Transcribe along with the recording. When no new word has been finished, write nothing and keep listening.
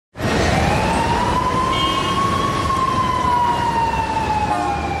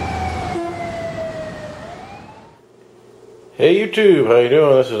Hey YouTube, how you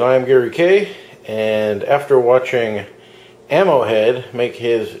doing? This is imgaryk, and after watching Ammo Head make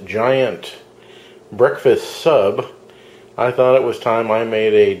his giant breakfast sub, I thought it was time I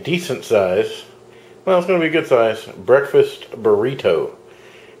made a decent size, well, it's going to be a good size, breakfast burrito.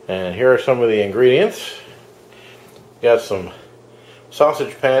 And here are some of the ingredients. Got some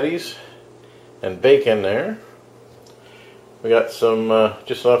sausage patties and bacon there. We got some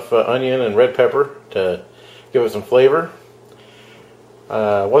just enough onion and red pepper to give it some flavor.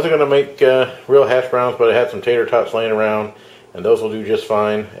 Wasn't going to make real hash browns, but I had some tater tots laying around, and those will do just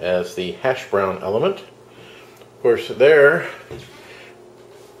fine as the hash brown element. Of course, there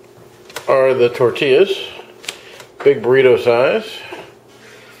are the tortillas, big burrito size.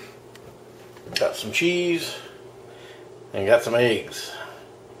 Got some cheese, and got some eggs.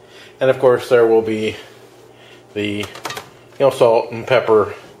 And of course, there will be the salt and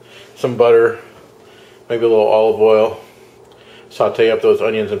pepper, some butter, maybe a little olive oil. Saute up those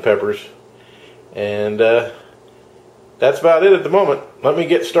onions and peppers, and that's about it at the moment. Let me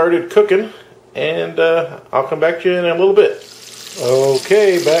get started cooking, and I'll come back to you in a little bit.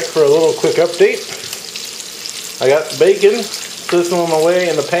 Okay, back for a little quick update. I got the bacon sizzling away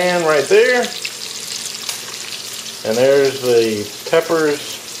in the pan right there, and there's the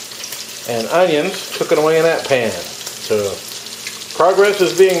peppers and onions cooking away in that pan. So progress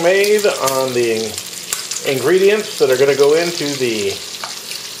is being made on the ingredients that are going to go into the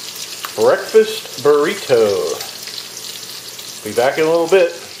breakfast burrito. Be back in a little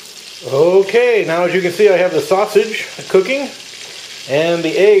bit. Okay, now as you can see, I have the sausage cooking, and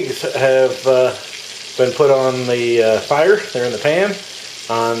the eggs have been put on the fire. They're in the pan.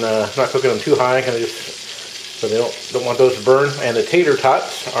 Not cooking them too high, kind of just so they don't want those to burn. And the tater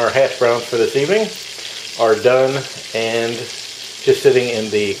tots, our hash browns for this evening, are done and just sitting in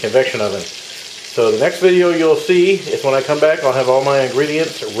the convection oven. So the next video you'll see is when I come back. I'll have all my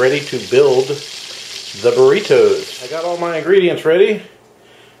ingredients ready to build the burritos. I got all my ingredients ready.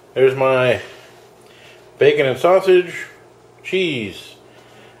 There's my bacon and sausage, cheese,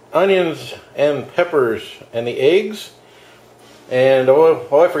 onions and peppers, and the eggs. And oh,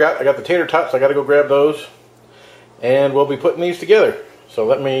 I forgot, I got the tater tots. I got to go grab those, and we'll be putting these together. So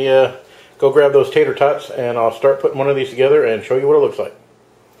let me go grab those tater tots, and I'll start putting one of these together and show you what it looks like.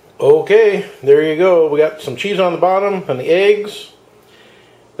 Okay, there you go. We got some cheese on the bottom and the eggs.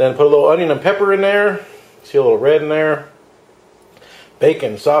 Then put a little onion and pepper in there. See a little red in there.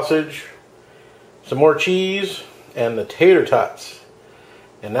 Bacon, sausage, some more cheese, and the tater tots.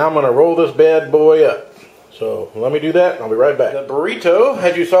 And now I'm going to roll this bad boy up. So let me do that and I'll be right back. The burrito,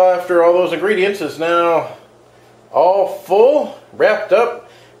 as you saw after all those ingredients, is now all full, wrapped up.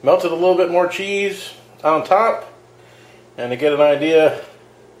 Melted a little bit more cheese on top. And to get an idea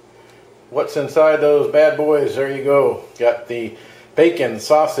what's inside those bad boys, there you go. Got the bacon,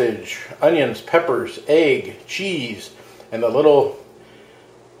 sausage, onions, peppers, egg, cheese, and the little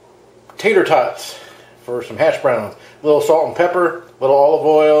tater tots for some hash browns. A little salt and pepper, a little olive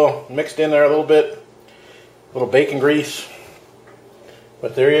oil mixed in there a little bit, a little bacon grease.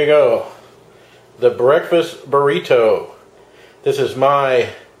 But there you go. The breakfast burrito. This is my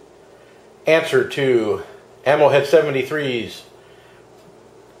answer to Ammo Head 73's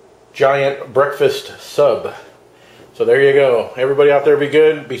giant breakfast sub. So there you go. Everybody out there, be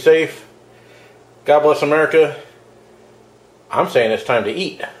good, be safe. God bless America. I'm saying it's time to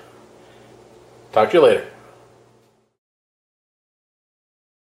eat. Talk to you later.